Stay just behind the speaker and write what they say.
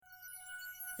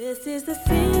This is the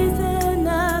season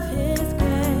of His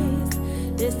grace.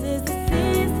 This is the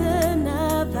season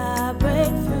of our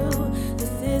breakthrough. This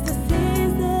is the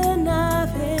season of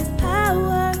His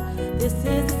power. This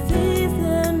is the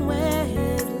season where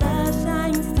His love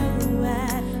shines through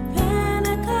at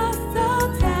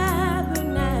Pentecostal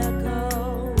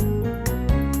Tabernacle,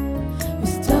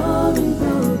 restoring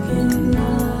broken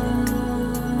love.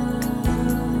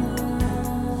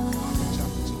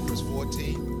 Chapter 2, verse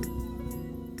 14.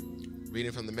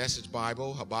 Reading from the Message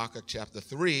Bible, Habakkuk chapter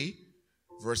 3,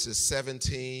 verses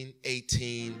 17,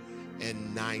 18,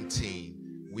 and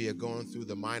 19. We are going through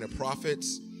the minor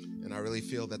prophets, and I really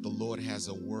feel that the Lord has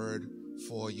a word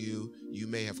for you. You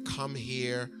may have come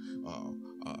here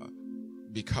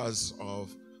because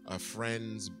of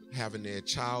friends having their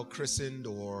child christened,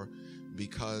 or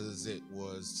because it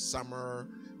was summer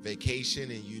vacation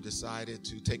and you decided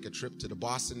to take a trip to the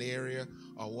Boston area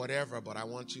or whatever, but I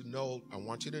want you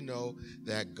to know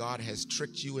that God has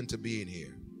tricked you into being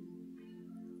here.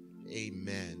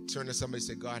 Amen. Turn to somebody and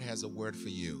say, God has a word for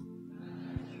you.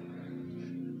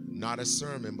 Not a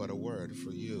sermon, but a word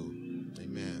for you.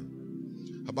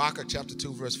 Amen. Habakkuk chapter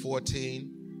 2, verse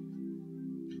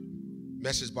 14.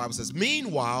 Message Bible says,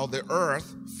 meanwhile, the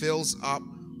earth fills up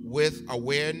with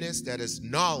awareness, that is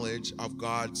knowledge of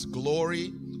God's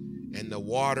glory, and the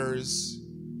waters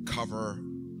cover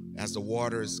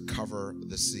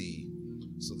the sea.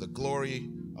 So the glory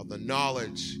of the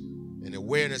knowledge and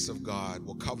awareness of God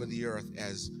will cover the earth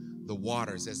as the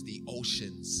waters, as the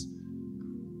oceans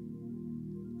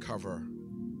cover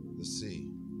the sea.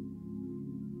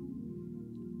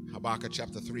 Habakkuk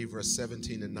chapter 3, verse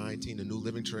 17 and 19, the New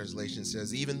Living Translation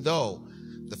says, even though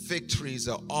the fig trees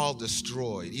are all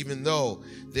destroyed, even though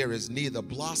there is neither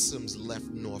blossoms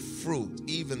left nor fruit,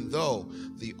 even though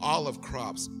the olive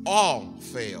crops all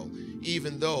fail,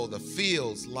 even though the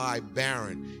fields lie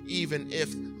barren, even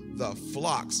if the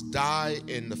flocks die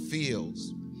in the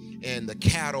fields and the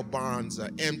cattle barns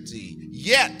are empty,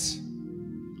 yet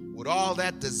with all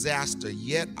that disaster,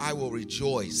 yet I will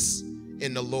rejoice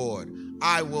in the Lord.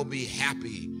 I will be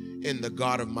happy in the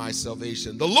God of my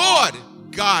salvation. The Lord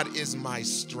God is my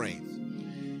strength.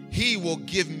 He will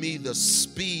give me the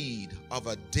speed of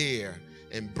a deer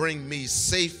and bring me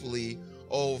safely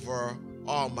over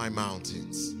all my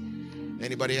mountains.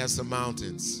 Anybody has some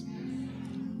mountains?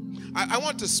 I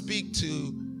want to speak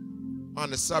on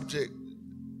the subject,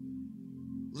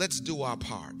 let's do our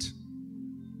part.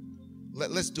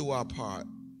 Let's do our part.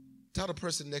 Tell the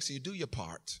person next to you, do your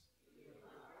part.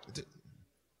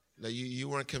 Now, you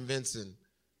weren't convincing.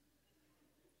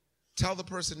 Tell the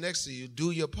person next to you,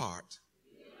 do your part.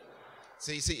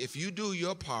 See, if you do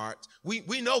your part,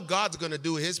 we know God's going to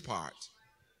do his part.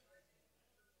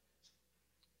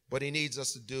 But he needs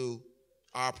us to do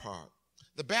our part.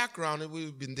 The background, and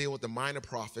we've been dealing with the minor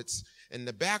prophets, and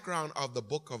the background of the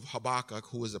book of Habakkuk,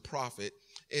 who is a prophet,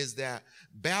 is that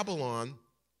Babylon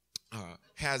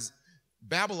has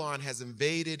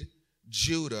invaded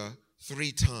Judah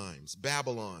 3 times.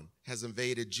 Babylon has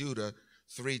invaded Judah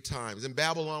 3 times. And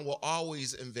Babylon will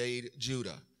always invade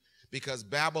Judah, because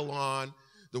Babylon,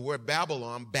 the word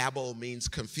Babylon, Babel means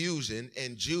confusion,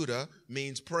 and Judah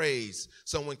means praise.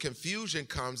 So when confusion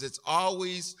comes, it's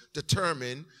always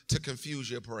determined to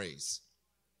confuse your praise.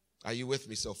 Are you with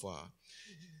me so far?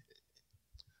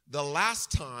 The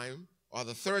last time, or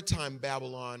the 3rd time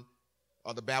Babylon,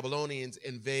 or the Babylonians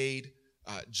invade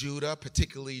Judah,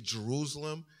 particularly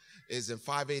Jerusalem, is in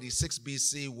 586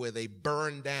 BC, where they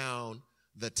burn down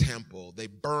the temple. They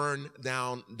burn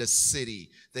down the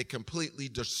city. They completely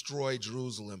destroy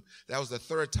Jerusalem. That was the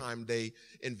 3rd time they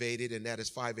invaded, and that is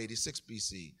 586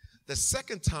 BC. The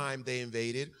 2nd time they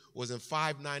invaded was in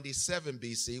 597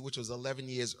 BC, which was 11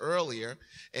 years earlier.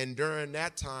 And during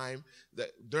that time,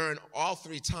 during all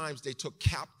 3 times, they took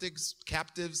captives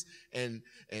and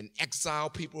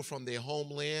exiled people from their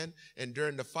homeland. And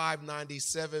during the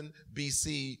 597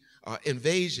 BC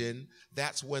invasion,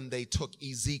 that's when they took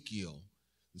Ezekiel.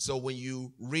 And so when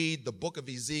you read the book of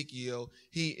Ezekiel,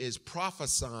 he is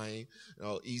prophesying.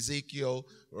 Ezekiel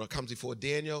comes before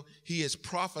Daniel. He is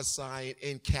prophesying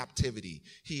in captivity.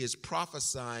 He is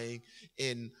prophesying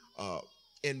in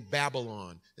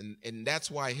Babylon, and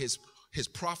that's why his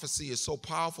prophecy is so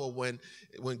powerful. When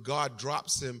God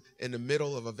drops him in the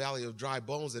middle of a valley of dry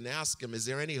bones and asks him, "Is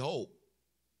there any hope?"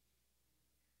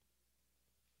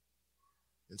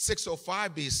 In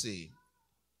 605 BC.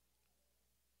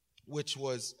 Which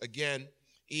was, again,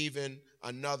 even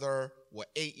another,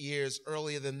 8 years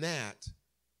earlier than that.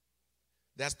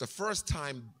 That's the first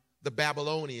time the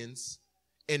Babylonians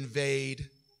invade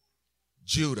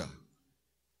Judah.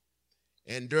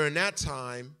 And during that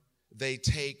time, they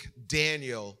take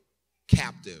Daniel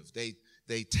captive.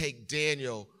 They take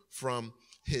Daniel from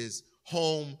his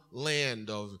homeland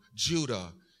of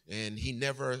Judah, and he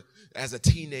never, as a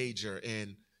teenager,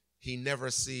 and he never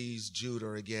sees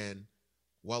Judah again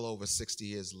well over 60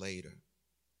 years later.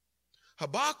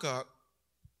 Habakkuk,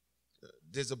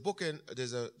 there's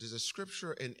a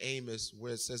scripture in Amos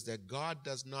where it says that God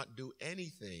does not do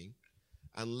anything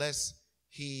unless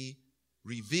he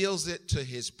reveals it to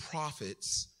his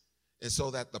prophets, and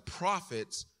so that the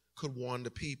prophets could warn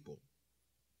the people.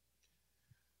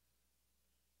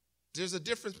 There's a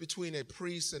difference between a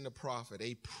priest and a prophet.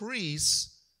 A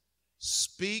priest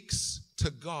speaks to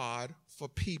God for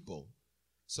people.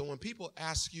 So when people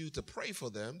ask you to pray for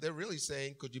them, they're really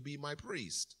saying, could you be my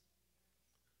priest?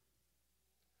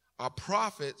 A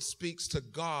prophet speaks to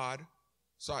God,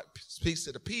 speaks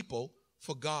to the people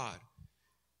for God.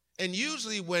 And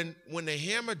usually when the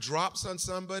hammer drops on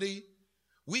somebody,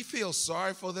 we feel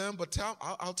sorry for them, but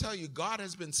I'll tell you, God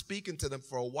has been speaking to them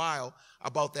for a while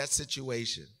about that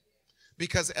situation.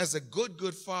 Because as a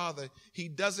good father, he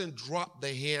doesn't drop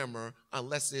the hammer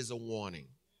unless there's a warning.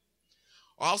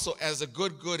 Also, as a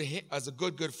good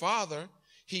father,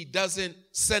 he doesn't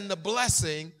send the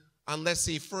blessing unless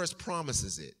he first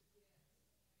promises it.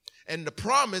 And the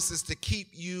promise is to keep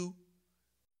you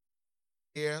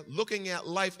here looking at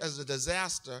life as a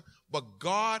disaster, but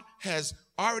God has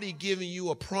already given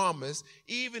you a promise,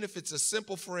 even if it's a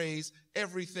simple phrase,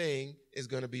 everything is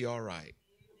going to be all right.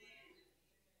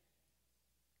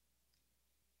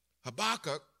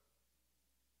 Habakkuk,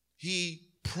 he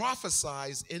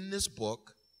prophesies in this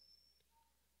book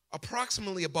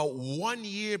approximately about 1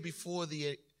 year before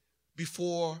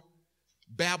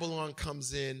Babylon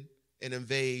comes in and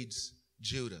invades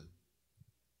Judah.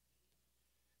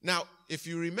 Now, if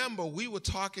you remember, we were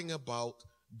talking about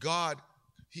God.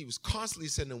 He was constantly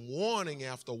sending warning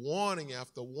after warning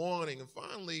after warning. And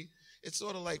finally, it's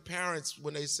sort of like parents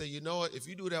when they say, you know what, if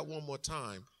you do that one more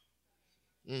time,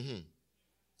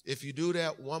 if you do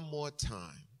that one more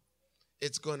time,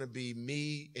 it's going to be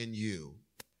me and you.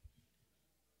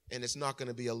 And it's not going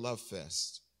to be a love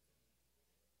fest.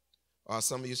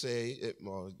 Some of you say,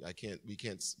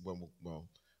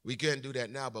 we can't do that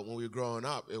now, but when we were growing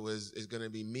up, it's going to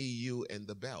be me, you, and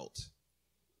the belt.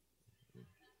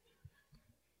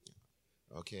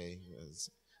 Okay.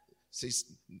 See,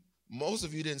 most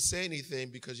of you didn't say anything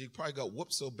because you probably got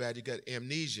whooped so bad you got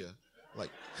amnesia.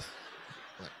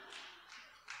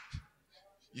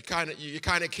 You kind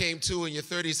of came to in your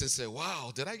 30s and said,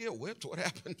 wow, did I get whipped? What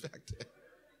happened back then?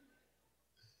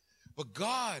 But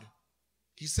God,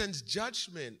 he sends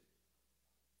judgment.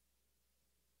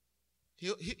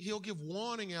 He'll give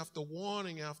warning after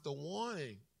warning after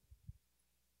warning.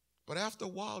 But after a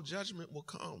while, judgment will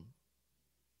come.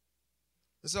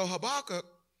 And so Habakkuk,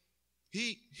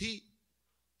 he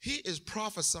is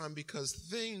prophesying because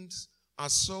things are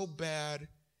so bad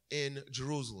in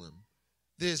Jerusalem.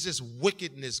 There's just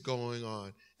wickedness going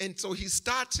on. And so he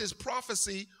starts his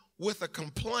prophecy with a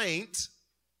complaint,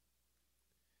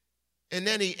 and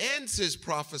then he ends his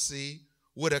prophecy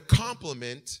with a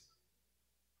compliment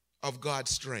of God's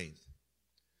strength.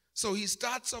 So he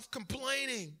starts off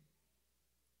complaining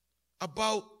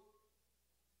about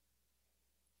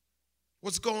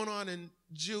what's going on in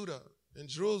Judah and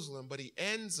Jerusalem, but he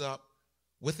ends up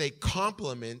with a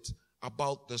compliment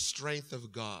about the strength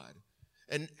of God.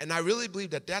 And I really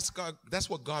believe that that's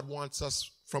what God wants us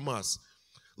from us.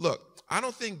 Look, I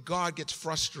don't think God gets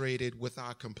frustrated with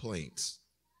our complaints.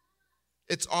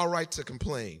 It's all right to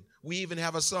complain. We even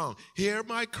have a song, hear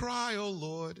my cry, O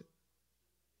Lord,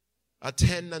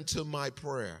 attend unto my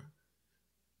prayer.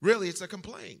 Really, it's a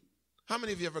complaint. How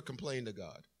many of you ever complained to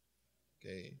God?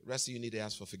 Okay, the rest of you need to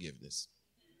ask for forgiveness.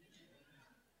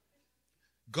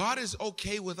 God is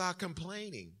okay with our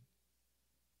complaining.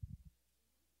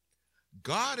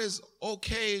 God is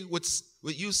okay with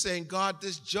you saying, God,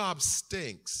 this job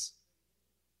stinks.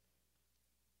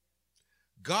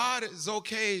 God is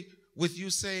okay with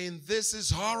you saying, this is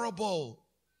horrible.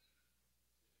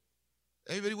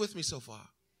 Everybody with me so far?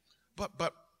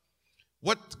 But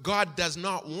what God does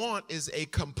not want is a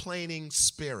complaining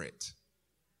spirit.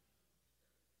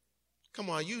 Come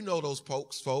on, you know those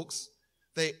folks.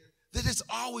 They're just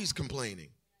always complaining.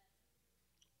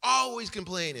 Always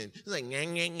complaining. It's like,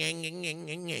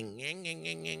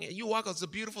 you walk out, it's a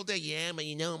beautiful day. Yeah, but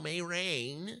you know, it may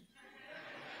rain.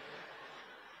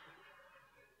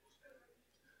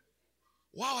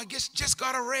 Wow, I guess just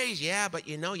got a raise. Yeah, but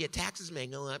you know, your taxes may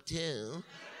go up too.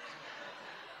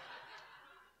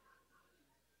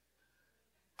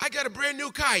 I got a brand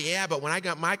new car. Yeah, but when I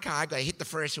got my car, I got hit the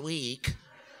first week.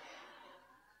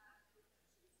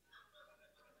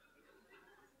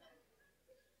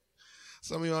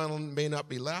 Some of y'all may not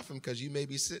be laughing because you may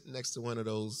be sitting next to one of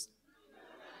those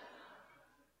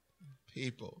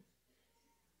people.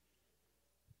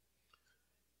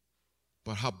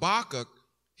 But Habakkuk,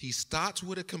 he starts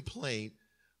with a complaint,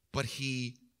 but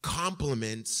he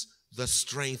compliments the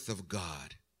strength of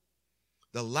God.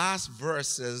 The last verse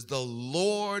says, the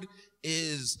Lord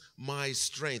is my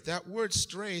strength. That word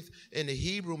strength in the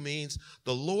Hebrew means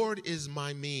the Lord is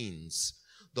my means.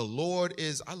 The Lord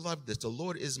is, I love this, the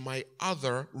Lord is my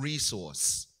other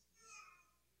resource.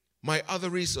 My other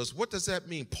resource. What does that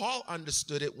mean? Paul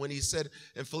understood it when he said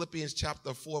in Philippians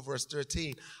chapter 4, verse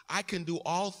 13, I can do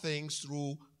all things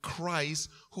through Christ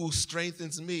who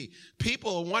strengthens me.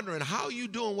 People are wondering, how are you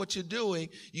doing what you're doing?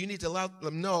 You need to let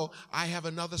them know, I have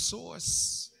another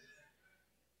source.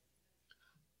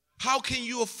 How can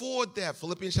you afford that?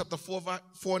 Philippians chapter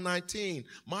 4:19.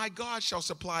 My God shall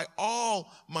supply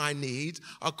all my needs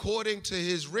according to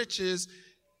his riches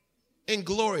in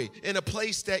glory, in a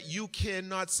place that you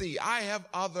cannot see. I have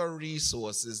other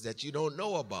resources that you don't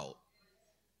know about.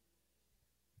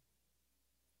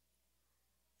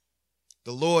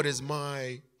 The Lord is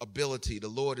my ability. The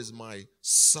Lord is my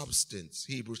substance.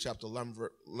 Hebrews chapter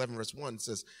 11 verse 1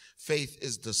 says, faith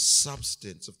is the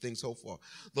substance of things hoped for.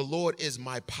 The Lord is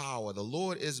my power. The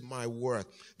Lord is my worth.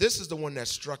 This is the one that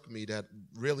struck me, that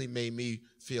really made me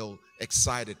feel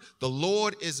excited. The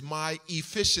Lord is my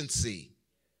efficiency.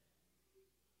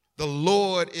 The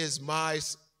Lord is my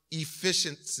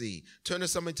efficiency. Turn to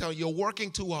somebody and tell them, you're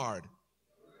working too hard.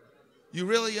 You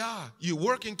really are. You're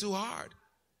working too hard.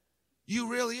 You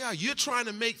really are. You're trying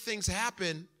to make things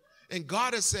happen, and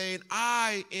God is saying,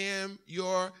 I am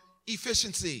your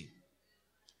efficiency.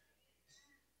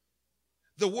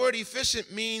 The word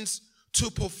efficient means to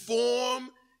perform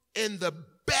in the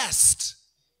best,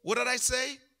 what did I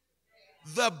say?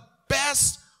 The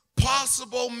best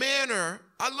possible manner.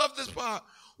 I love this part.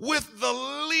 With the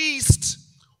least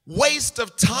waste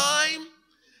of time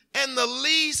and the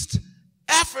least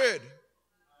effort.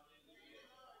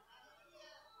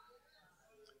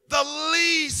 The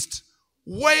least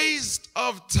waste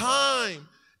of time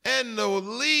and the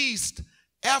least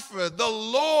effort. The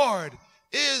Lord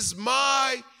is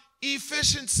my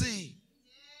efficiency.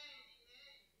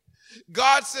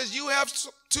 God says you have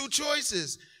two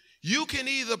choices. You can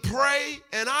either pray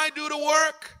and I do the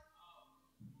work,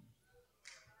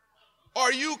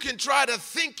 or you can try to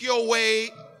think your way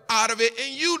out of it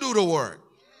and you do the work.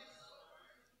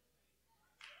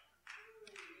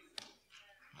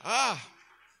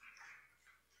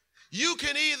 You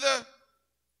can either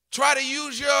try to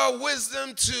use your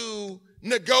wisdom to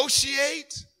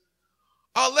negotiate,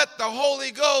 or let the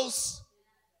Holy Ghost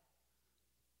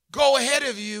go ahead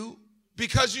of you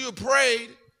because you prayed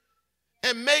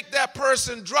and make that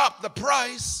person drop the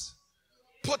price,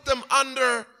 put them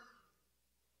under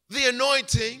the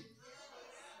anointing,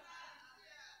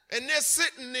 and they're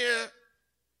sitting there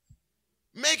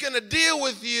making a deal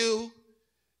with you,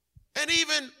 and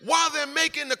even while they're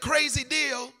making the crazy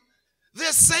deal,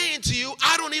 they're saying to you,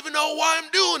 I don't even know why I'm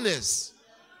doing this.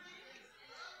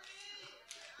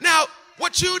 Now,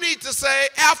 what you need to say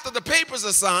after the papers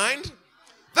are signed,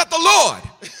 that the Lord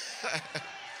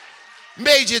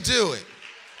made you do it.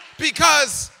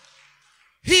 Because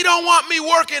he don't want me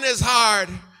working as hard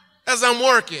as I'm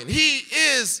working. He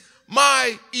is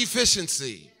my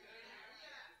efficiency.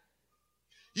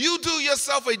 You do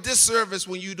yourself a disservice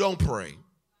when you don't pray.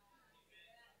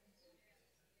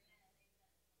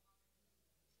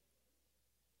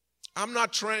 I'm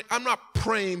not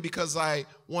praying because I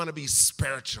want to be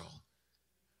spiritual.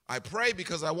 I pray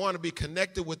because I want to be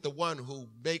connected with the one who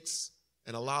makes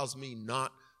and allows me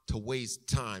not to waste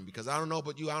time. Because I don't know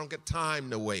about you, I don't get time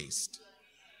to waste.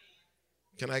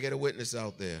 Can I get a witness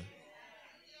out there?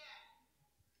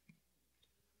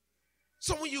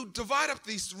 So when you divide up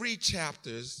these 3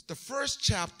 chapters, the first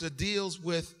chapter deals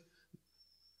with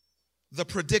the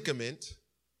predicament.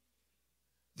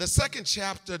 The second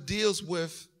chapter deals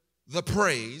with the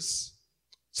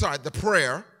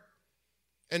prayer.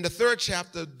 And the third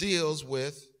chapter deals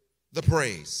with the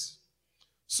praise.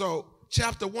 So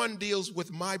chapter 1 deals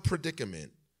with my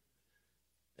predicament.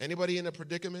 Anybody in a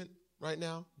predicament right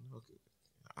now? Okay.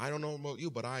 I don't know about you,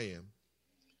 but I am.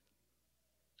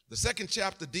 The second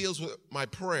chapter deals with my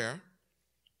prayer.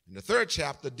 And the third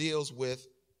chapter deals with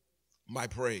my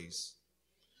praise.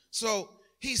 So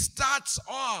he starts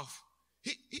off,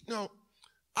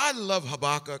 I love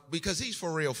Habakkuk because he's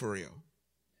for real, for real.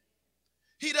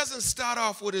 He doesn't start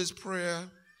off with his prayer,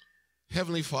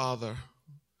 Heavenly Father,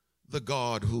 the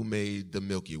God who made the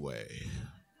Milky Way,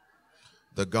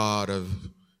 the God of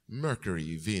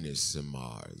Mercury, Venus, and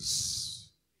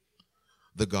Mars,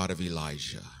 the God of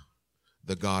Elijah,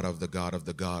 the God of the God of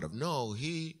the God of. No,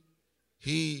 he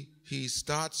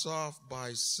starts off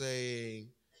by saying,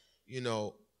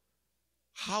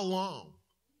 how long?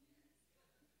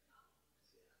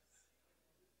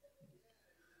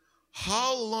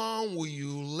 How long will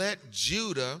you let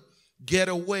Judah get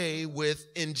away with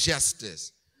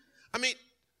injustice? I mean,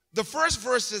 the first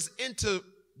verse just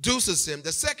introduces him.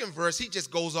 The second verse, he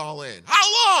just goes all in.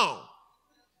 How long?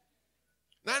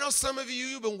 Now, I know some of you,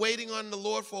 you've been waiting on the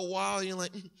Lord for a while. And you're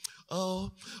like,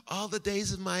 oh, all the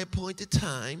days of my appointed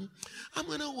time, I'm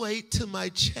going to wait till my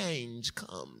change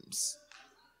comes.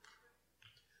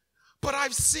 But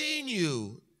I've seen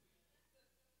you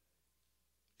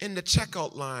in the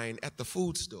checkout line at the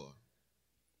food store.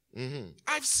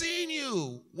 I've seen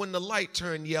you when the light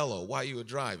turned yellow while you were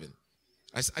driving.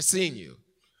 I seen you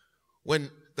when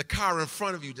the car in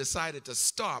front of you decided to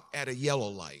stop at a yellow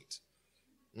light.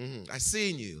 I've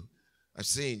seen you.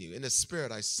 In the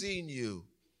spirit, I've seen you.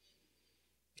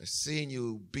 I've seen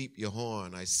you beep your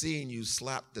horn. I've seen you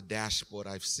slap the dashboard.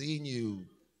 I've seen you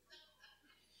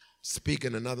speak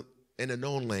in a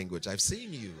known language. I've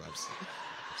seen you.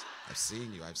 I've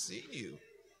seen you.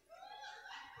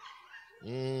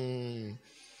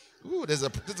 Ooh, there's a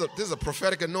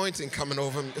prophetic anointing coming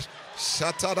over me.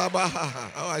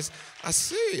 Shatarabaha. Oh, I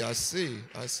see.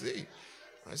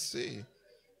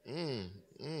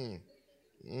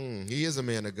 He is a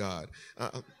man of God.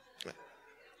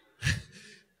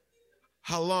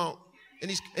 How long? And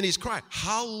he's crying.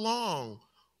 How long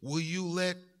will you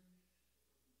let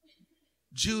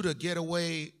Judah get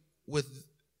away with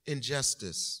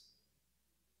injustice?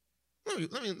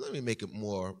 Let me make it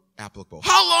more applicable.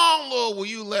 How long, Lord, will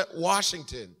you let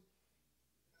Washington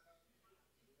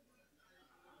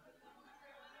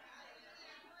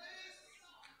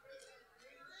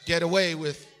get away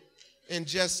with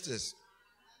injustice?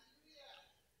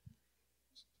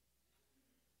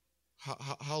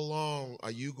 How long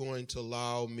are you going to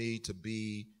allow me to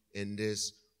be in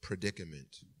this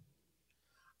predicament?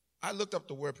 I looked up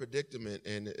the word predicament,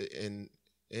 and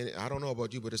I don't know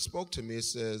about you, but it spoke to me. It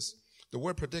says the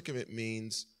word predicament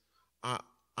means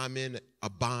I'm in a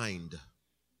bind.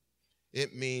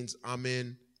 It means I'm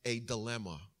in a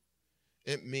dilemma.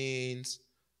 It means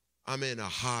I'm in a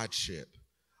hardship.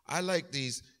 I like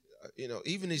these,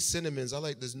 even these synonyms. I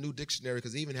like this new dictionary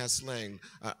because it even has slang.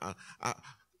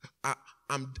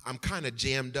 I'm kind of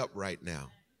jammed up right now.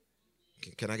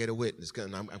 Can I get a witness?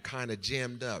 I'm kind of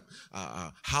jammed up.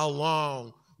 How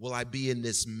long will I be in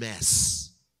this mess?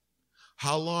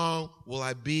 How long will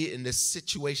I be in this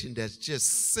situation that's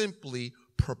just simply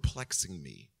perplexing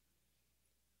me?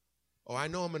 Oh, I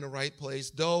know I'm in the right place.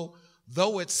 Though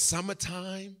it's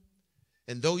summertime,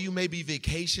 and though you may be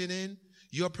vacationing,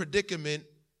 your predicament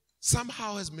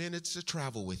somehow has managed to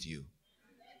travel with you.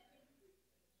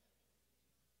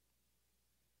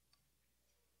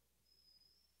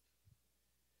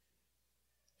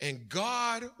 And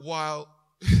God, while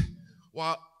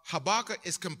Habakkuk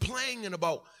is complaining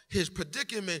about his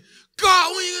predicament, God,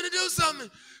 when are you going to do something?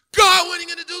 God, when are you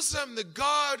going to do something? The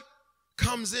God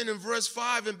comes in verse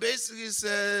 5 and basically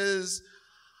says,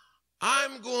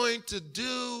 I'm going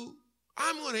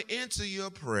to answer your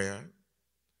prayer,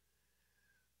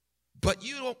 but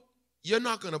you're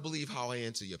not going to believe how I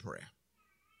answer your prayer.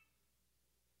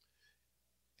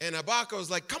 And Habakkuk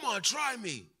was like, come on, try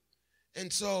me.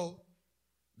 And so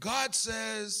God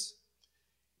says,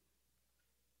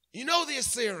 the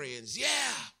Assyrians,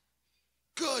 yeah,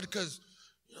 good, because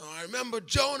I remember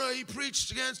Jonah, he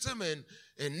preached against him, and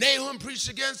Nahum preached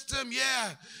against him,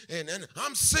 yeah, and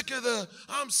I'm sick of the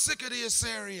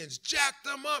Assyrians, jack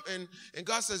them up, and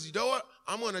God says, you know what,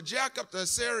 I'm going to jack up the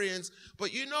Assyrians,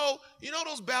 but you know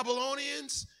those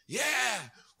Babylonians, yeah,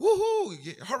 woohoo,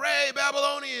 hooray,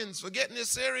 Babylonians for getting the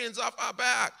Assyrians off our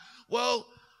back. Well,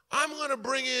 I'm going to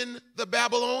bring in the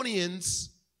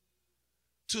Babylonians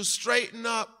to straighten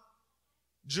up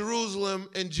Jerusalem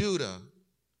and Judah.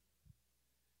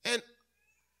 And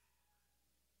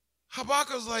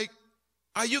Habakkuk's like,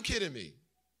 are you kidding me?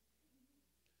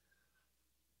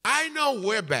 I know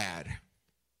we're bad,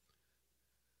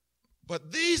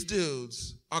 but these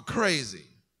dudes are crazy.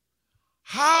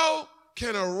 How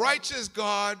can a righteous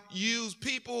God use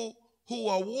people who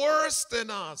are worse than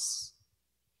us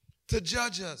to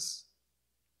judge us?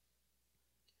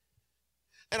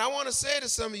 And I want to say to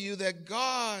some of you that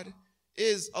God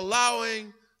is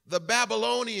allowing the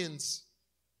Babylonians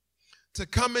to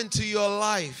come into your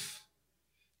life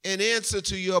in answer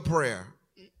to your prayer.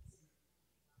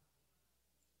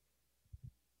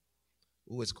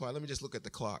 Ooh, it's quiet. Let me just look at the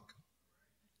clock.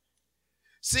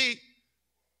 See,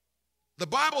 The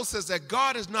Bible says that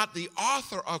God is not the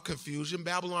author of confusion.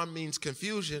 Babylon means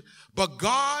confusion, but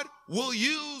God will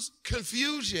use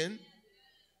confusion.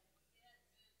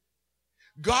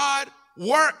 God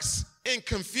works in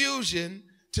confusion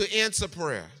to answer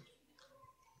prayer.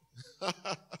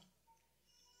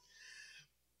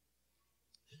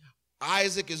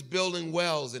 Isaac is building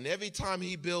wells, and every time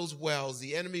he builds wells,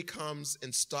 the enemy comes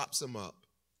and stops him up.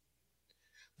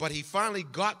 But he finally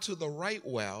got to the right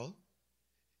well,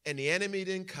 and the enemy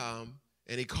didn't come,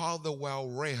 and he called the well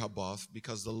Rehoboth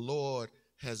because the Lord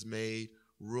has made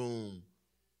room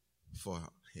for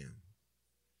him.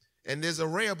 And there's a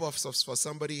Rehoboth for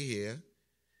somebody here.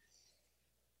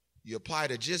 You apply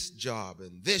to this job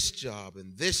and this job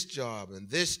and this job and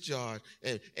this job,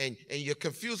 and you're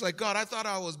confused like, God, I thought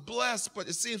I was blessed, but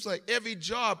it seems like every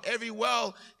job, every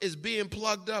well is being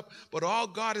plugged up. But all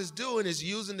God is doing is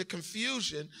using the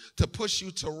confusion to push you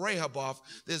to Rehoboth.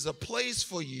 There's a place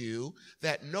for you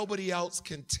that nobody else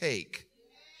can take.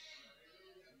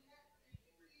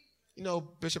 You know,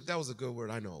 Bishop, that was a good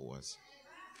word. I know it was.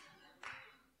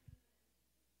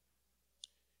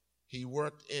 He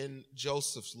worked in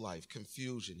Joseph's life,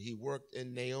 confusion. He worked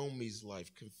in Naomi's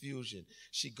life, confusion.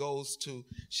 She goes to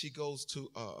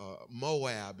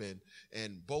Moab,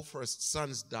 and both her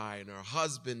sons die, and her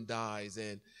husband dies,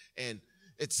 and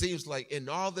it seems like in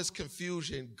all this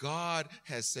confusion, God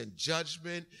has sent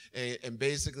judgment, and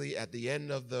basically at the end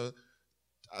of the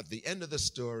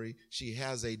story, she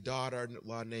has a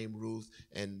daughter-in-law named Ruth,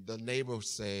 and the neighbors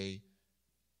say,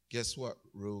 guess what,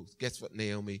 Ruth? Guess what,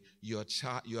 Naomi? Your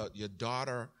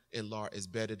daughter-in-law is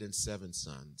better than 7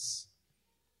 sons.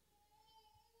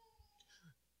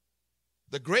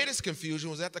 The greatest confusion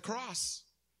was at the cross.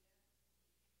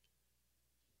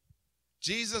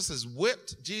 Jesus is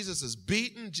whipped. Jesus is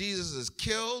beaten. Jesus is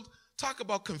killed. Talk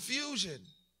about confusion.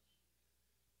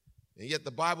 And yet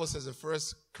the Bible says in 1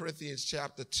 Corinthians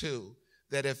chapter 2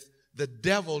 that if the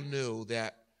devil knew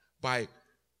that by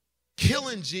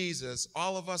killing Jesus,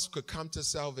 all of us could come to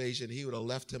salvation, he would have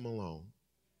left him alone.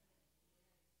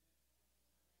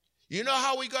 You know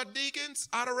how we got deacons?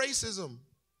 Out of racism.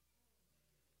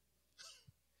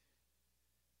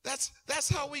 That's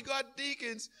how we got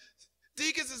deacons.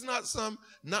 Deacons is not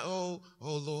oh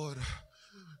Lord,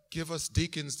 give us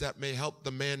deacons that may help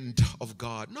the men of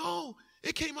God. No,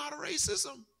 it came out of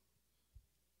racism.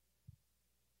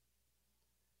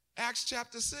 Acts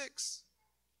chapter 6.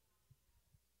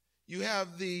 You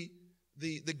have the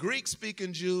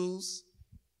Greek-speaking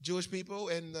Jewish people,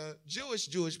 and the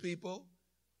Jewish people.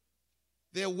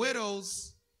 They're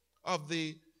widows of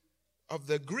the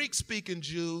Greek-speaking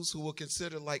Jews who were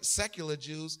considered like secular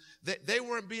Jews. They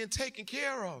weren't being taken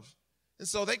care of, and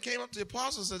so they came up to the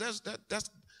apostles and said,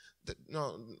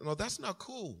 "No, that's not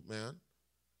cool, man.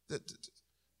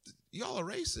 Y'all are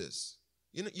racist.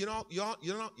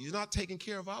 You're not taking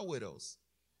care of our widows."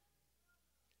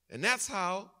 And that's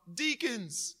how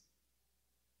deacons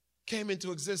came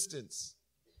into existence.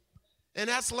 And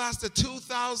that's lasted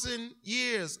 2,000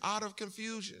 years out of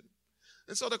confusion.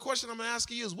 And so the question I'm going to ask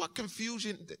you is, what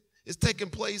confusion is taking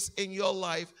place in your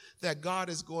life that God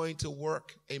is going to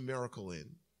work a miracle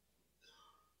in?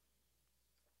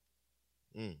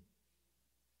 And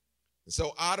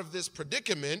so out of this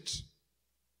predicament,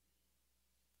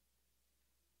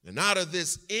 and out of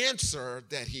this answer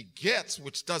that he gets,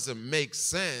 which doesn't make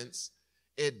sense,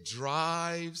 it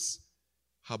drives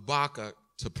Habakkuk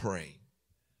to pray.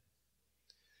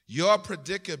 Your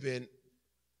predicament,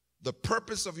 the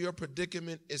purpose of your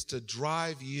predicament is to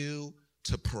drive you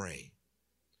to pray.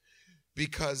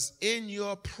 Because in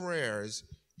your prayers,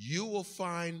 you will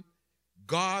find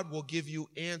God will give you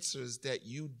answers that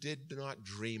you did not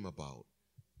dream about.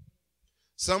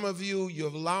 Some of you, you're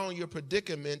allowing your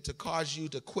predicament to cause you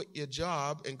to quit your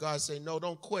job, and God say, no,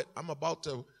 don't quit. I'm about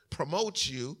to promote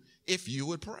you if you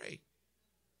would pray.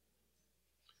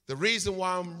 The reason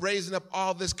why I'm raising up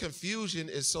all this confusion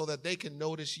is so that they can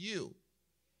notice you.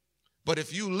 But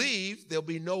if you leave, there'll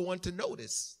be no one to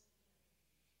notice.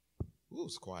 Ooh,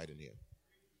 it's quiet in here.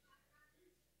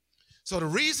 So the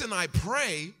reason I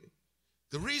pray,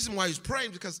 the reason why he's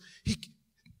praying, because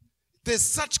there's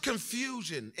such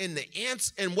confusion in the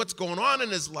answer and what's going on in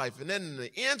his life, and then in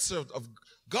the answer of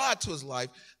God to his life,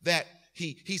 that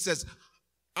he says,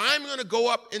 I'm going to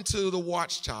go up into the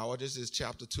watchtower. This is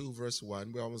chapter 2, verse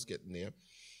 1. We're almost getting there.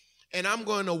 And I'm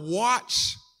going to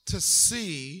watch to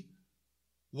see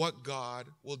what God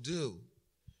will do.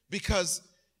 Because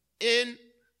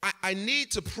I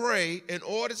need to pray in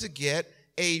order to get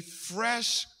a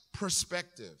fresh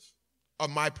perspective of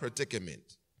my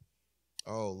predicament.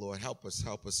 Oh, Lord, help us,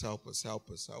 help us, help us, help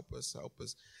us, help us, help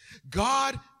us.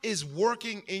 God is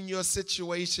working in your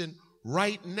situation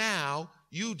right now.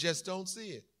 You just don't see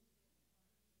it.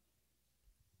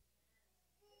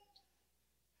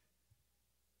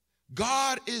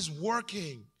 God is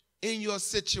working in your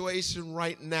situation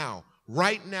right now.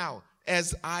 Right now,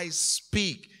 as I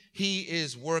speak, he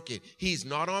is working. He's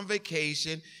not on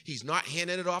vacation. He's not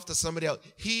handing it off to somebody else.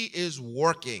 He is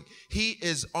working. He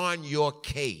is on your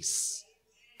case.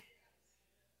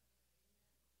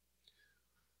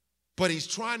 But he's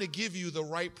trying to give you the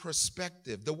right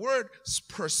perspective. The word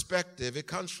perspective, it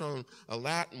comes from a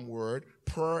Latin word,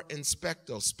 per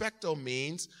inspecto. Specto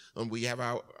means, and we have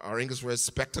our English word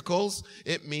spectacles,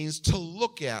 it means to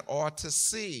look at or to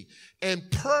see. And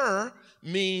per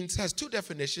means, has two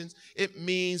definitions. It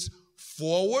means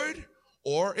forward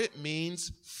or it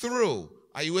means through.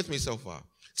 Are you with me so far?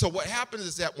 So what happens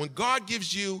is that when God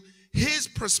gives you his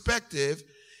perspective,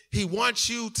 he wants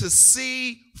you to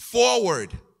see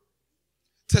forward.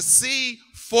 To see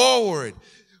forward.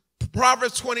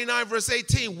 Proverbs 29 verse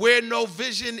 18, where no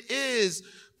vision is,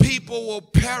 people will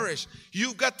perish.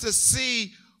 You got to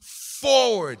see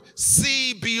forward.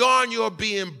 See beyond your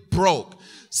being broke.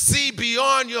 See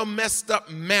beyond your messed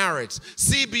up marriage.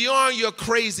 See beyond your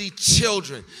crazy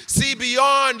children. See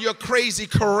beyond your crazy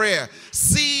career.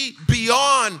 See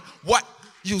beyond what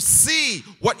you see,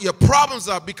 what your problems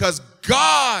are, because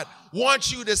God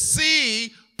wants you to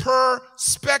see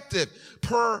perspective.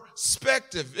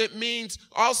 Perspective. It means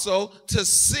also to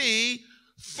see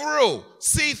through.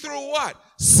 See through what?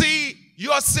 See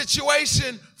your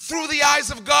situation through the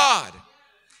eyes of God.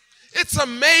 It's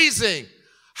amazing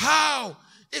how,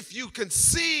 if you can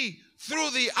see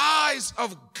through the eyes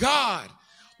of God,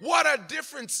 what a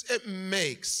difference it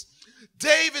makes.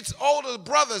 David's older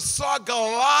brother saw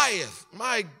Goliath,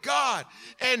 my God,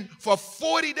 and for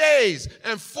 40 days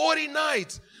and 40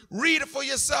 nights, read it for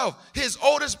yourself. His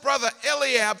oldest brother,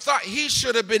 Eliab, thought he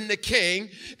should have been the king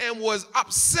and was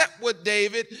upset with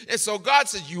David. And so God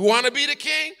said, you want to be the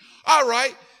king? All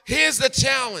right, here's the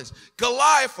challenge.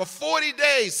 Goliath for 40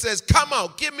 days says, come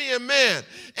out, give me a man.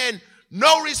 And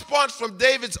no response from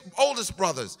David's oldest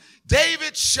brothers.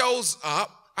 David shows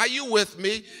up. Are you with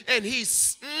me? And he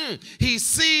sees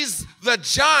the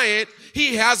giant.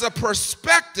 He has a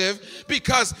perspective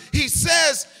because he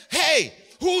says, hey,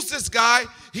 who's this guy?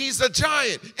 He's a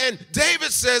giant. And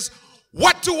David says,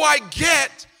 what do I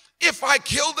get if I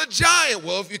kill the giant?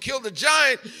 Well, if you kill the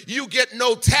giant, you get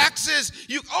no taxes.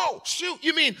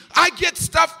 You mean I get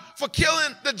stuff for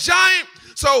killing the giant?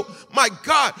 So, my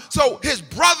God, so his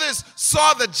brothers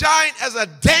saw the giant as a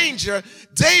danger.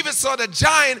 David saw the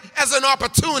giant as an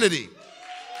opportunity.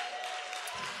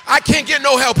 I can't get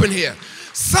no help in here.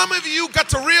 Some of you got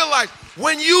to realize,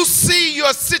 when you see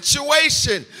your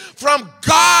situation from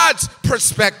God's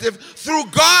perspective, through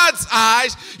God's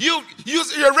eyes, you're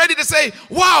ready to say,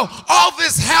 wow, all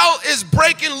this hell is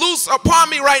breaking loose upon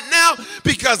me right now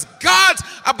because God's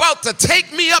about to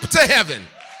take me up to heaven.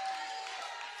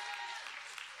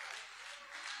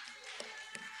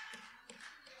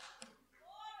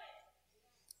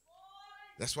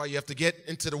 That's why you have to get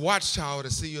into the watchtower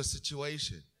to see your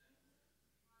situation.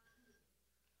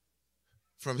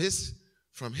 From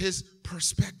his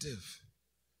perspective.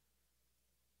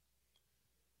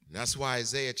 And that's why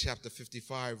Isaiah chapter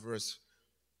 55 verse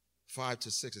 5 to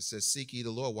 6, it says, seek ye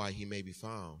the Lord while he may be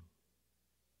found.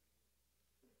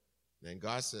 Then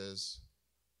God says,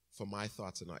 for my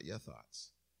thoughts are not your thoughts.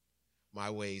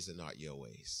 My ways are not your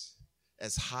ways.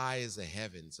 As high as the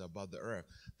heavens above the earth.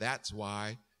 That's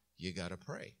why you got to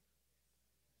pray.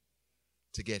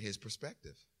 To get his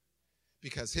perspective.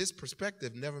 Because his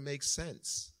perspective never makes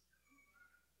sense.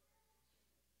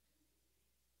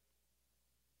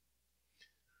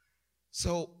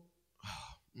 So,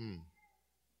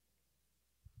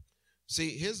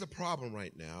 see, here's the problem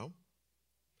right now.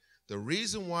 The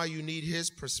reason why you need his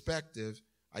perspective,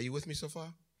 are you with me so far?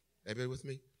 Everybody with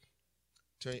me?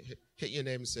 Hit your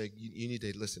neighbor and say, you need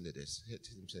to listen to this. Hit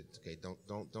him and say, okay, don't,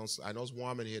 I know it's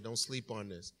warm in here, don't sleep on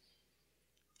this.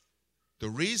 The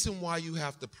reason why you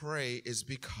have to pray is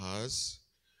because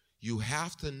you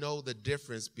have to know the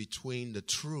difference between the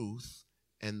truth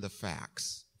and the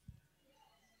facts.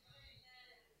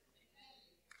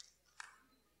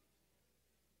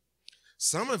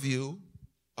 Some of you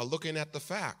are looking at the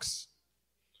facts.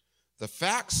 The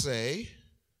facts say,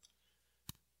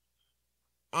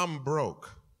 I'm broke.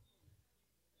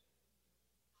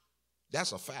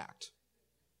 That's a fact.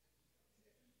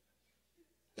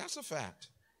 That's a fact.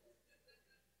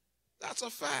 That's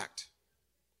a fact.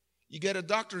 You get a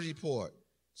doctor's report,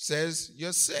 says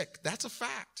you're sick. That's a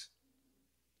fact.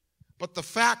 but the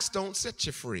facts don't set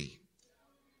you free.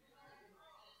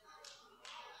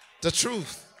 The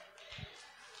truth.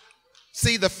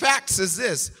 See, the facts is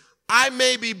this. I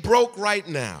may be broke right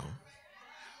now,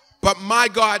 but my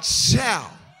God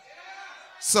shall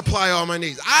supply all my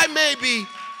needs.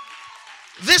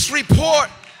 This report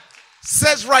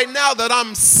says right now that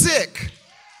I'm sick,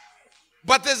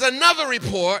 but there's another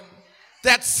report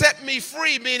that set me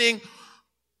free, meaning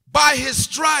by his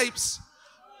stripes,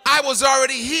 I was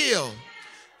already healed.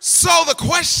 So the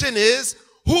question is,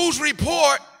 whose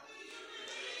report?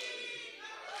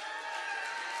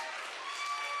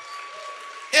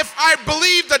 If I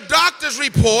believe the doctor's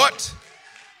report,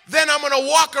 then I'm going to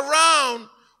walk around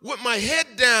with my head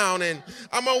down, and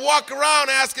I'm going to walk around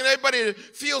asking everybody to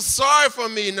feel sorry for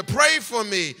me and to pray for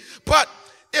me. But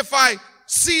if I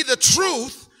see the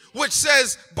truth, which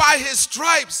says by his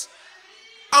stripes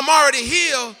I'm already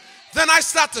healed, then I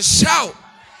start to shout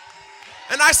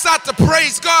and I start to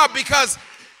praise God, because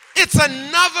it's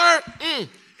another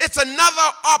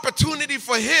opportunity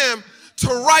for him to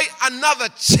write another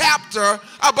chapter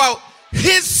about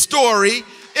his story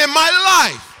in my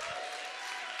life.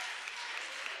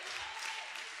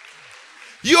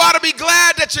 You ought to be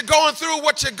glad that you're going through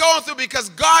what you're going through, because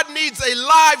God needs a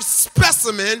live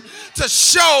specimen to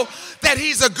show that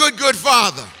he's a good, good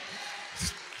father.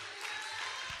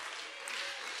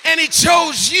 And he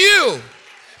chose you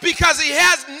because he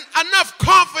has enough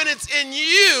confidence in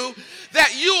you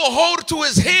that you will hold to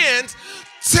his hands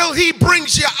till he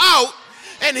brings you out,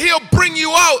 and he'll bring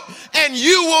you out, and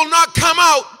you will not come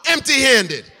out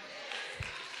empty-handed.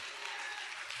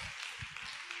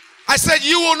 I said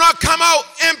you will not come out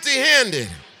empty-handed.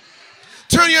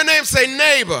 Turn to your neighbor and say,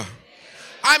 neighbor,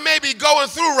 I may be going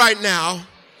through right now,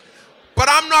 but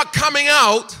I'm not coming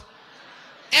out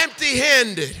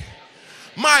empty-handed.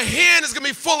 My hand is going to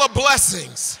be full of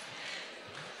blessings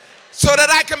so that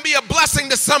I can be a blessing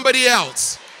to somebody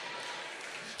else.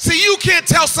 See, you can't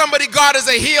tell somebody God is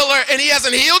a healer and he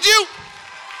hasn't healed you.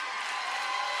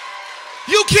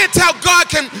 You can't tell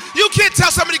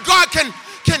somebody God can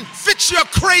fix your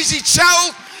crazy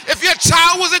child if your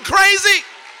child wasn't crazy.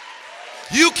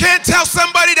 You can't tell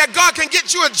somebody that God can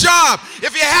get you a job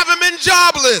if you haven't been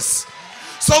jobless.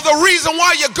 So the reason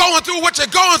why you're going through what you're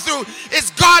going through is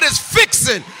God is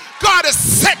fixing. God is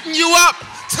setting you up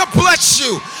to bless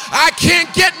you. I can't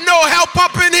get no help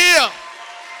up in here.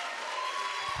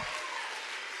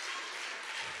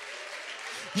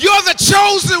 You're the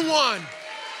chosen one.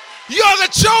 You're the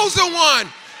chosen one.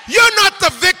 You're not the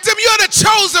victim. You're the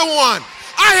chosen one.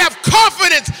 I have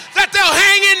confidence that they'll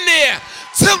hang in there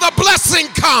till the blessing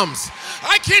comes.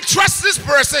 I can't trust this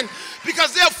person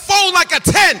because they'll fold like a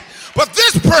tent. But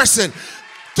this person,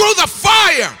 through the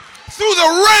fire, through the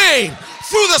rain,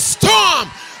 through the storm,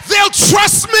 they'll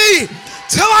trust me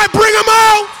till I bring them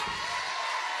out.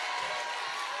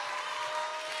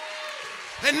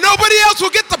 And nobody else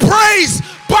will get the praise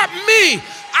but me.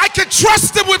 I can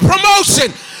trust them with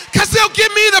promotion because they'll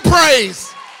give me the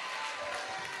praise.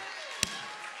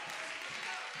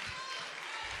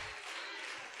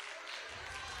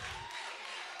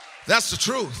 That's the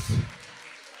truth.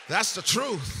 That's the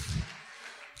truth.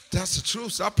 That's the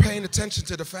truth. Stop paying attention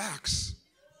to the facts.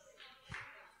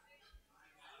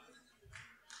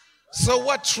 So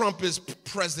what, Trump is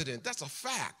president? That's a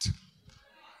fact.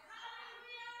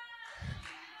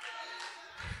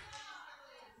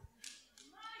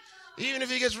 Even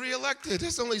if he gets reelected,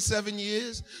 that's only 7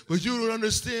 years. But you don't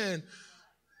understand.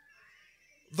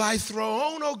 Thy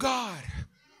throne, oh God,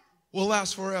 will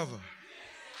last forever.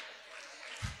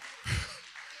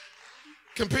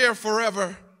 Compare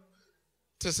forever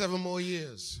to 7 more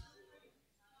years.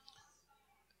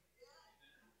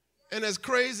 And as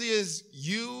crazy as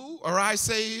you or I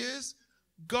say he is,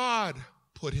 God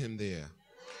put him there.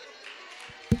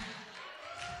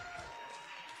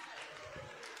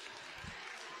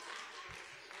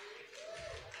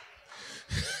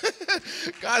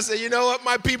 God said, you know what?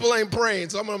 My people ain't praying,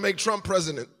 so I'm going to make Trump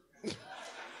president.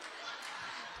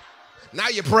 Now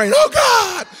you're praying, oh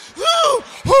God, woo,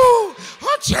 woo,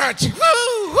 oh church,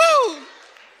 woo, woo.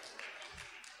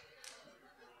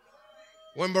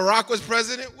 When Barack was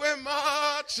president, we're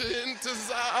marching to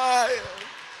Zion.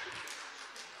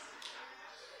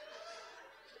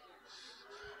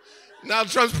 Now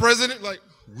Trump's president, like,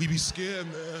 we be scared,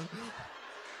 man.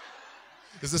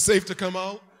 Is it safe to come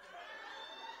out?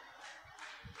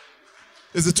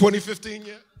 Is it 2015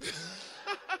 yet?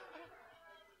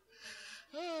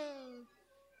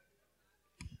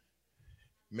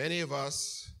 Many of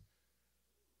us,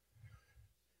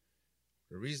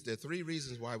 there are 3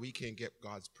 reasons why we can't get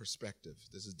God's perspective.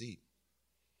 This is deep.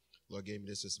 Lord gave me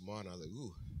this morning. I was like,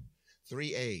 ooh.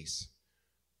 3 A's,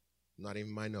 not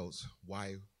even my notes,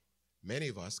 why many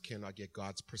of us cannot get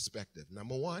God's perspective.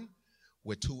 Number one,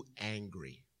 we're too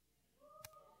angry.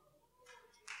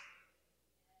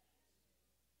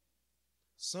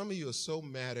 Some of you are so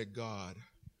mad at God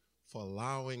for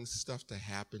allowing stuff to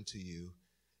happen to you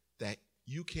that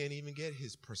you can't even get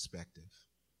his perspective.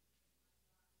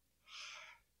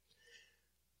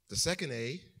 The second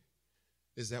A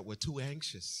is that we're too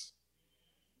anxious.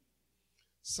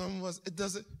 Some of us,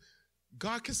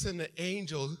 God can send an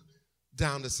angel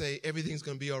down to say everything's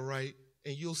going to be all right,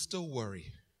 and you'll still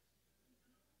worry.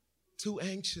 Too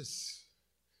anxious,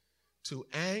 too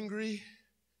angry,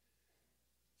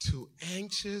 too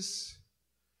anxious.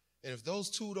 And if those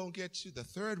two don't get you, the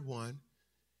third one,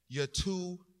 you're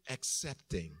too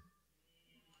accepting.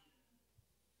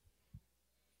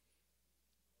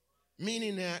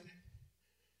 Meaning that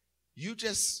you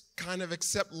just kind of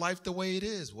accept life the way it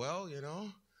is. Well,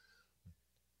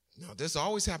 no, this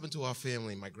always happened to our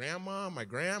family. My grandma, my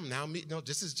now me. No,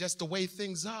 this is just the way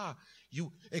things are.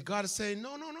 And God is saying,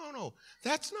 no.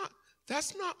 That's not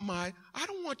I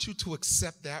don't want you to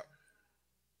accept that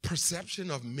perception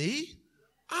of me.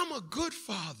 I'm a good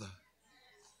father.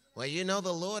 Well,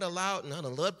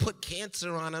 the Lord put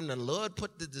cancer on them. The Lord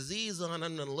put the disease on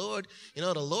them. The Lord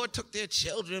took their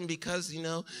children because,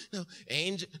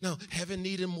 heaven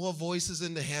needed more voices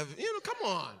in the heaven. Come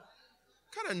on.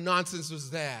 What kind of nonsense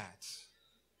was that?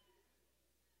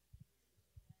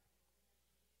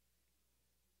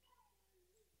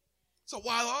 So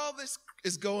while all this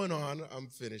is going on, I'm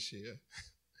finished here.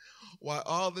 While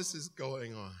all this is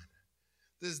going on,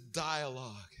 this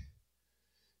dialogue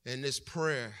and this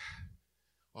prayer,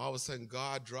 all of a sudden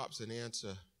God drops an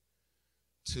answer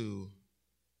to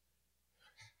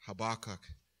Habakkuk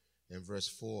in verse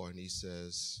 4, and he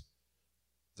says,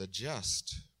 the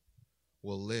just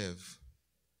will live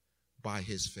by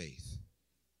his faith.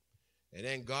 And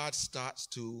then God starts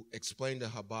to explain to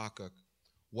Habakkuk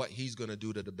what he's going to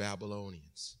do to the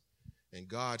Babylonians. And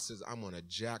God says, I'm going to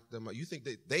jack them up. You think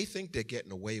they think they're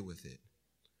getting away with it.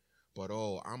 But,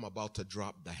 I'm about to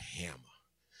drop the hammer.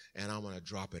 And I'm going to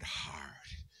drop it hard.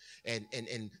 And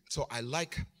so I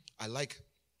like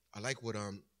what,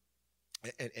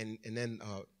 and then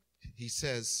he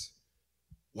says,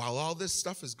 while all this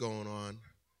stuff is going on,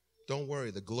 don't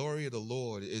worry, the glory of the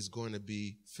Lord is going to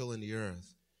be filling the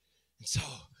earth. And so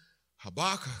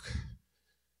Habakkuk,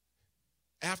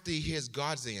 after he hears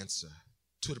God's answer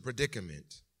to the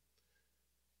predicament,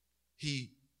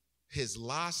 his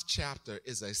last chapter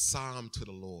is a psalm to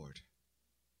the Lord.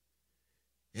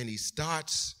 And he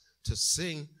starts to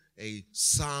sing a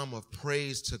psalm of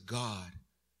praise to God.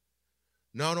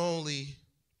 Not only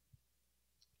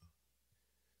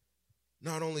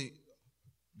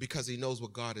because he knows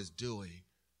what God is doing,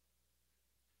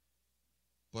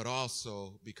 but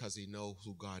also because he knows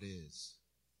who God is.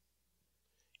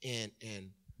 And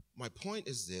my point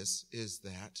is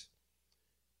that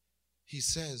he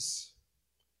says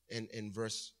in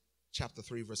chapter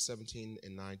 3, verse 17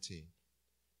 and 19,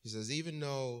 he says, even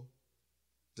though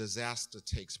disaster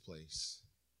takes place,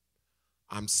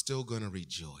 I'm still going to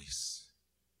rejoice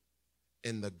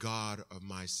in the God of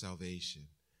my salvation.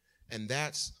 And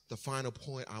that's the final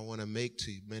point I want to make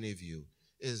to many of you,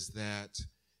 is that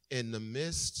in the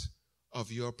midst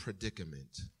of your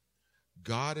predicament,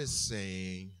 God is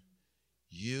saying,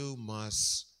 you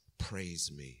must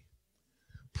praise me.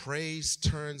 Praise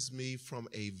turns me from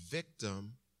a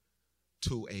victim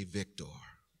to a victor.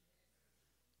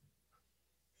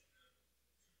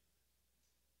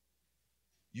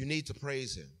 You need to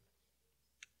praise him.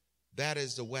 That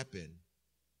is the weapon.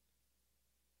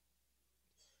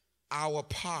 Our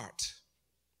part.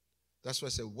 That's what I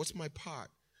said. What's my part?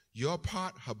 Your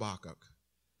part, Habakkuk,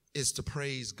 is to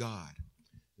praise God.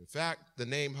 In fact, the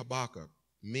name Habakkuk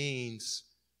means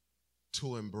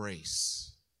to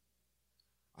embrace.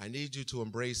 I need you to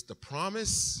embrace the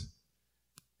promise,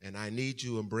 and I need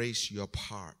you to embrace your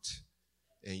part.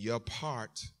 And your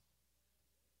part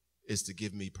is to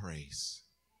give me praise.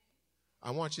 I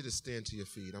want you to stand to your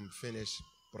feet. I'm finished,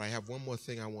 but I have one more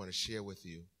thing I want to share with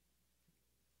you.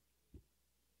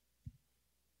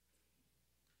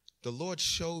 The Lord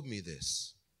showed me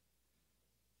this.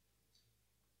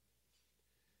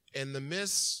 In the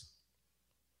midst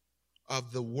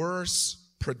of the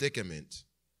worst predicament,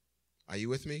 are you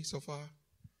with me so far?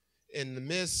 In the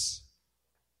midst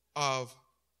of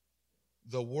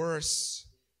the worst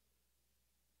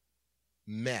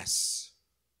mess,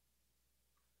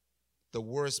 the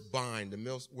worst bind,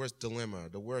 the worst dilemma,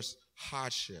 the worst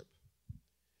hardship,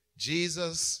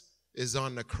 Jesus is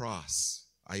on the cross.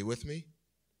 Are you with me?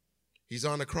 He's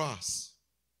on the cross.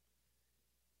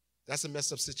 That's a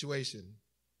messed up situation.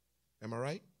 Am I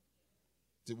right?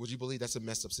 Would you believe that's a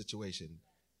messed up situation?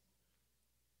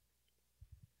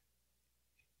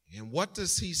 And what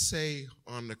does he say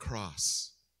on the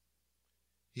cross?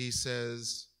 He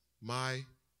says,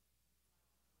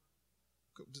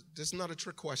 this is not a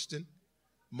trick question.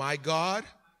 My God,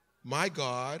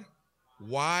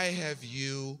 why have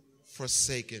you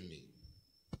forsaken me?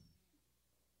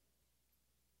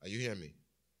 Are you hearing me?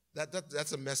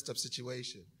 That's a messed up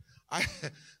situation.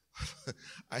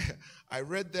 I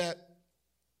read that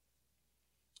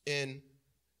in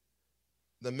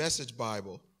the Message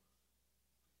Bible.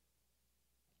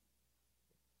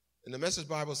 And the Message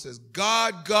Bible says,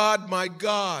 God, God, my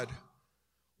God,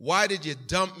 why did you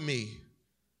dump me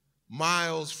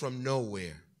miles from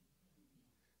nowhere,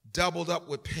 doubled up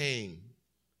with pain?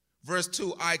 Verse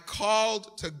 2, I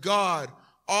called to God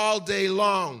all day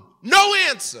long. No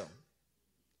answer.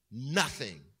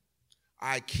 Nothing.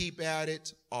 I keep at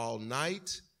it all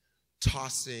night,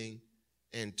 tossing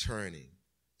and turning.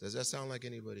 Does that sound like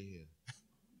anybody here?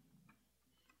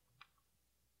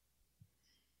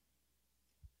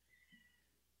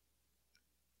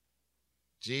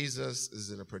 Jesus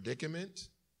is in a predicament.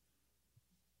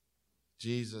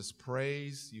 Jesus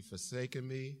prays, you forsaken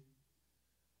me.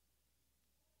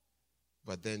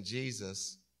 But then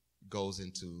Jesus goes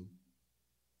into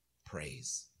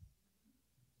praise.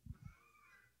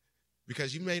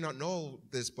 Because you may not know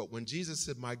this, but when Jesus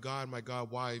said, my God,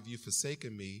 why have you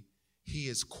forsaken me? He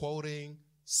is quoting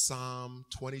Psalm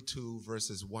 22,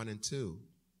 verses 1 and 2.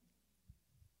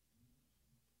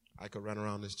 I could run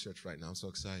around this church right now. I'm so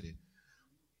excited.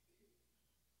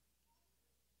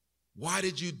 Why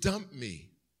did you dump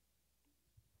me?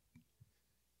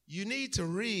 You need to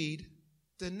read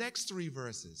the next 3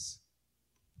 verses.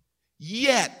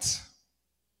 Yet,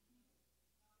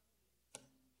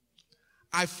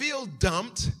 I feel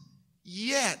dumped,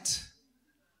 yet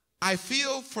I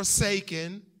feel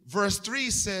forsaken. Verse 3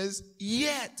 says,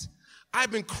 yet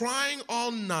I've been crying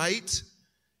all night,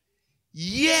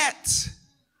 yet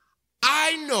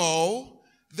I know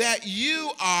that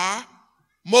you are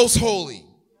most holy.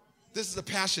 This is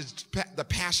the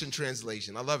Passion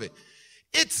Translation. I love it.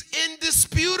 It's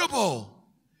indisputable.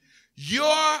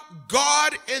 You're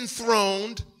God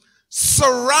enthroned,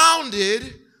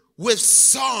 surrounded with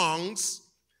songs,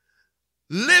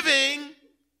 living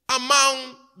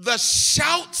among the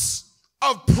shouts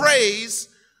of praise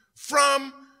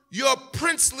from your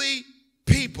princely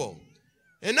people.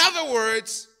 In other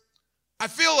words, I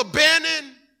feel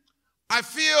abandoned, I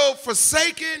feel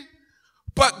forsaken,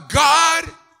 but God,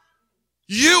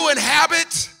 you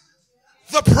inhabit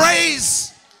the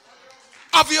praise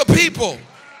of your people.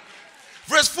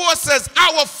 Verse 4 says,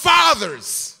 our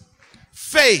fathers'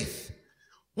 faith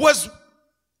was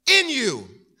in you.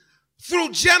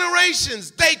 Through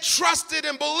generations, they trusted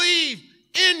and believed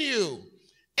in you,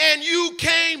 and you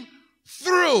came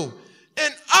through.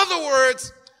 In other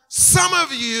words, some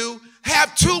of you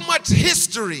have too much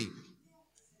history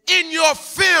in your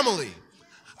family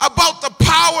about the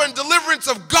power and deliverance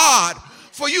of God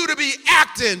for you to be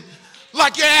acting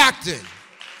like you're acting.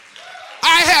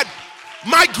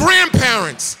 My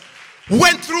grandparents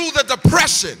went through the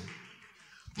Depression.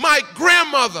 My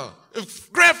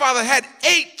grandfather had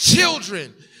 8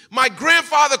 children. My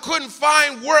grandfather couldn't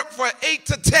find work for 8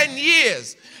 to 10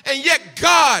 years, and yet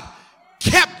God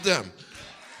kept them.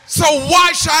 So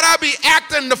why should I be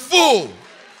acting the fool?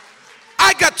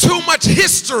 I got too much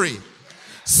history.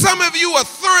 Some of you are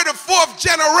 3rd or 4th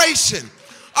generation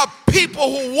of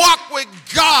people who walk with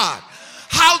God.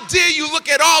 How dare you look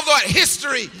at all that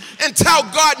history and tell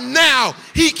God now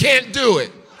he can't do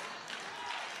it?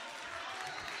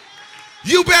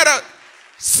 You better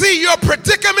see your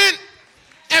predicament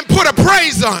and put a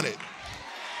praise on it.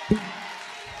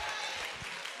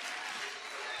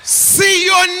 See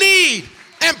your need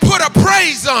and put a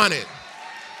praise on it.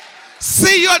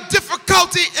 See your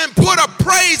difficulty and put a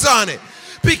praise on it.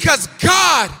 Because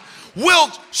God will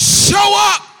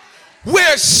show up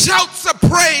where shouts of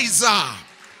praise are.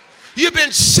 You've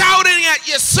been shouting at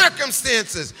your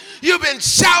circumstances. You've been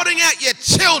shouting at your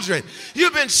children.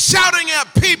 You've been shouting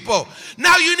at people.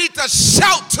 Now you need to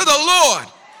shout to the Lord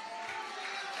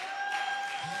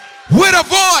with a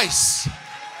voice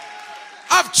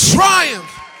of triumph.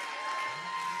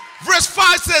 Verse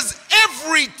 5 says,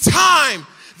 every time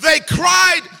they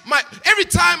cried, every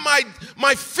time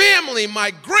my family,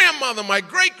 my grandmother, my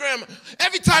great-grandmother,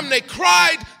 every time they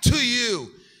cried to you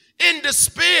in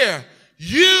despair,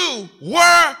 you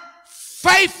were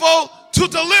faithful to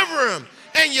deliver them.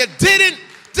 And you didn't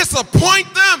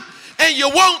disappoint them, and you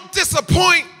won't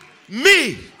disappoint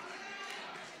me.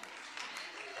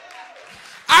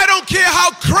 I don't care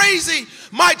how crazy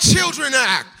my children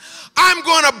act. I'm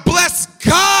going to bless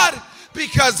God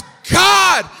because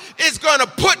God is going to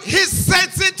put his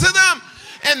sense into them.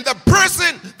 And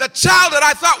the child that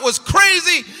I thought was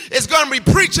crazy is going to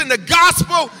be preaching the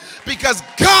gospel because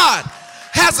God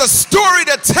has a story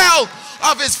to tell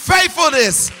of his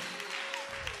faithfulness.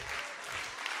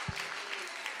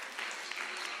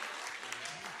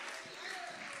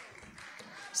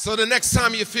 So the next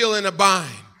time you feel in a bind,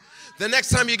 the next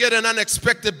time you get an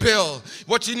unexpected bill,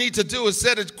 what you need to do is,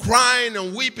 instead of crying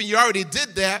and weeping, you already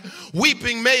did that.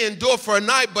 Weeping may endure for a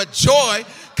night, but joy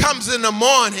comes in the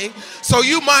morning. So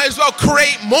you might as well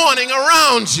create morning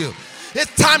around you.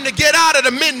 It's time to get out of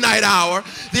the midnight hour.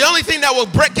 The only thing that will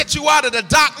get you out of the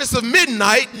darkness of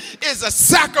midnight is a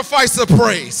sacrifice of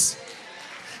praise.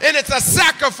 And it's a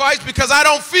sacrifice because I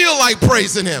don't feel like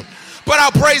praising him, but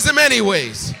I'll praise him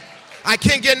anyways. I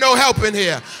can't get no help in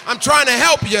here. I'm trying to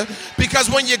help you because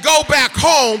when you go back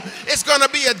home, it's going to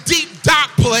be a deep,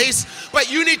 dark place,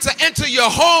 but you need to enter your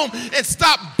home and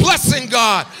stop blessing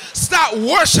God. Stop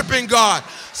worshiping God.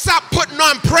 Stop putting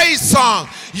on praise song.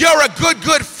 You're a good,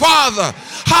 good father.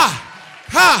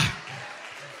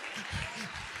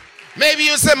 Maybe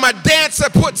you said my dancer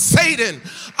put Satan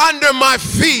under my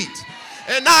feet,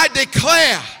 and I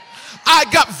declare I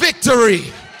got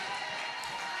victory.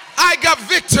 I got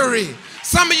victory.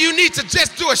 Some of you need to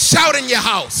just do a shout in your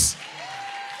house.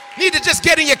 Need to just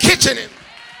get in your kitchen and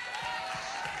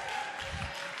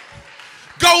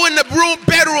go in the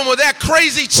bedroom with that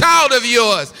crazy child of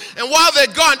yours. And while they're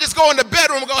gone, just go in the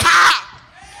bedroom and go, ha!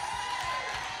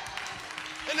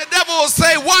 And the devil will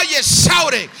say, why are you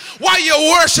shouting? Why are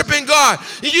you worshiping God?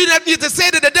 And you need to say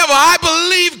to the devil, I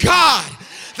believe God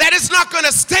that it's not going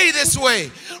to stay this way.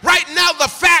 Right now, the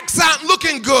facts aren't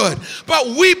looking good, but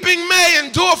weeping may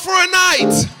endure for a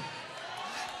night.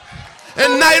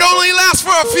 And night only lasts for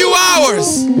a few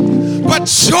hours, but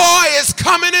joy is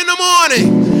coming in the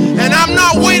morning. And I'm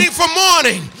not waiting for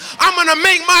morning. I'm going to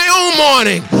make my own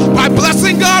morning by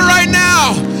blessing God right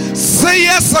now. Say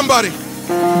yes, somebody.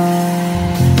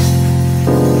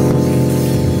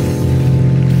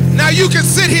 Now you can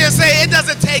sit here and say, it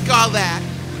doesn't take all that.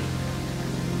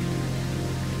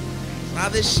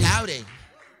 Father's shouting.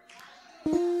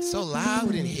 So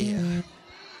loud in here.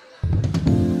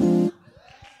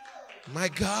 My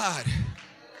God.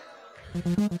 I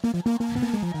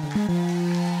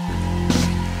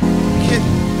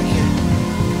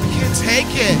can't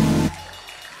take it.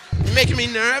 You're making me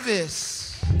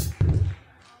nervous.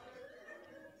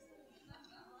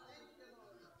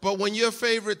 But when your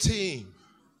favorite team,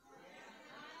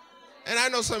 and I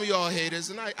know some of y'all haters,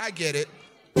 and I get it.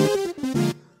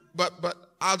 But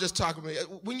I'll just talk about it.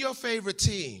 When your favorite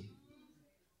team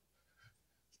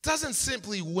doesn't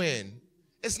simply win,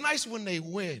 it's nice when they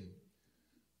win,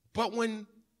 but when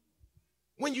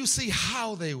you see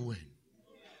how they win,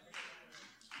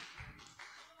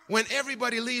 when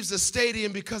everybody leaves the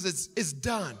stadium because it's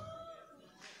done,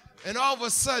 and all of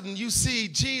a sudden you see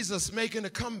Jesus making a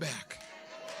comeback.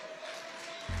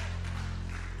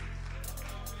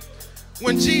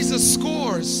 When Jesus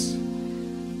scores,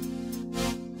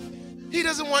 he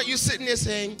doesn't want you sitting there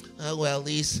saying, oh, well, at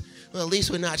least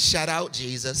we're not shut out,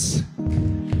 Jesus.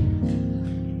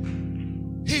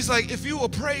 He's like, if you will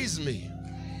praise me,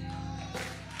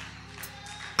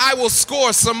 I will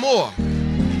score some more.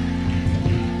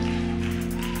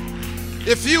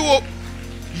 If you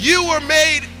were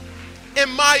made in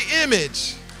my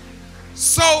image.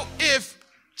 So if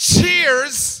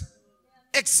cheers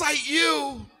excite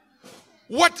you,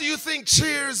 what do you think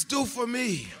cheers do for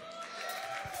me?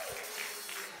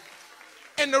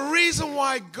 And the reason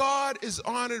why God is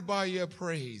honored by your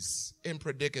praise in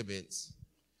predicaments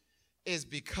is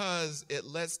because it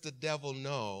lets the devil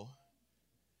know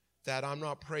that I'm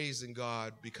not praising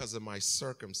God because of my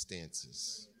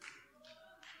circumstances.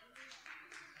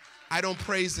 I don't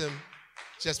praise him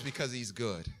just because he's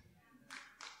good.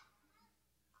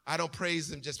 I don't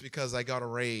praise him just because I got a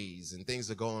raise and things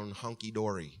are going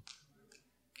hunky-dory.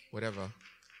 Whatever.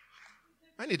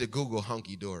 I need to Google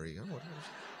hunky-dory. I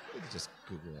need to just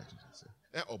Google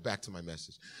that. Oh, back to my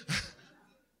message.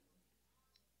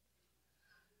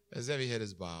 As every head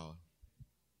is bowed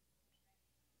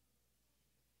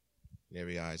and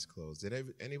every eye is closed.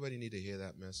 Did anybody need to hear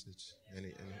that message?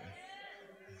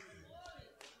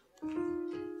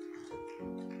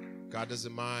 God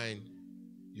doesn't mind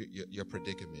your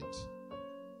predicament.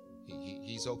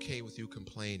 He's okay with you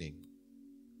complaining.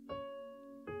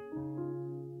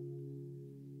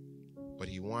 But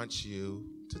he wants you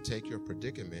to take your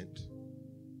predicament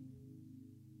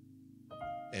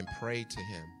and pray to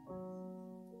him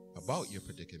about your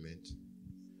predicament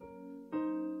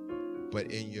But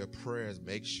in your prayers,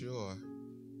 make sure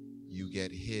you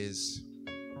get his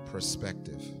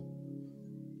perspective.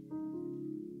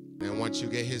 And once you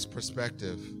get his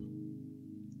perspective,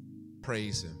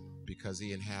 praise him, because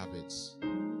he inhabits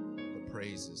the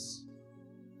praises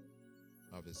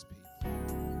of his people.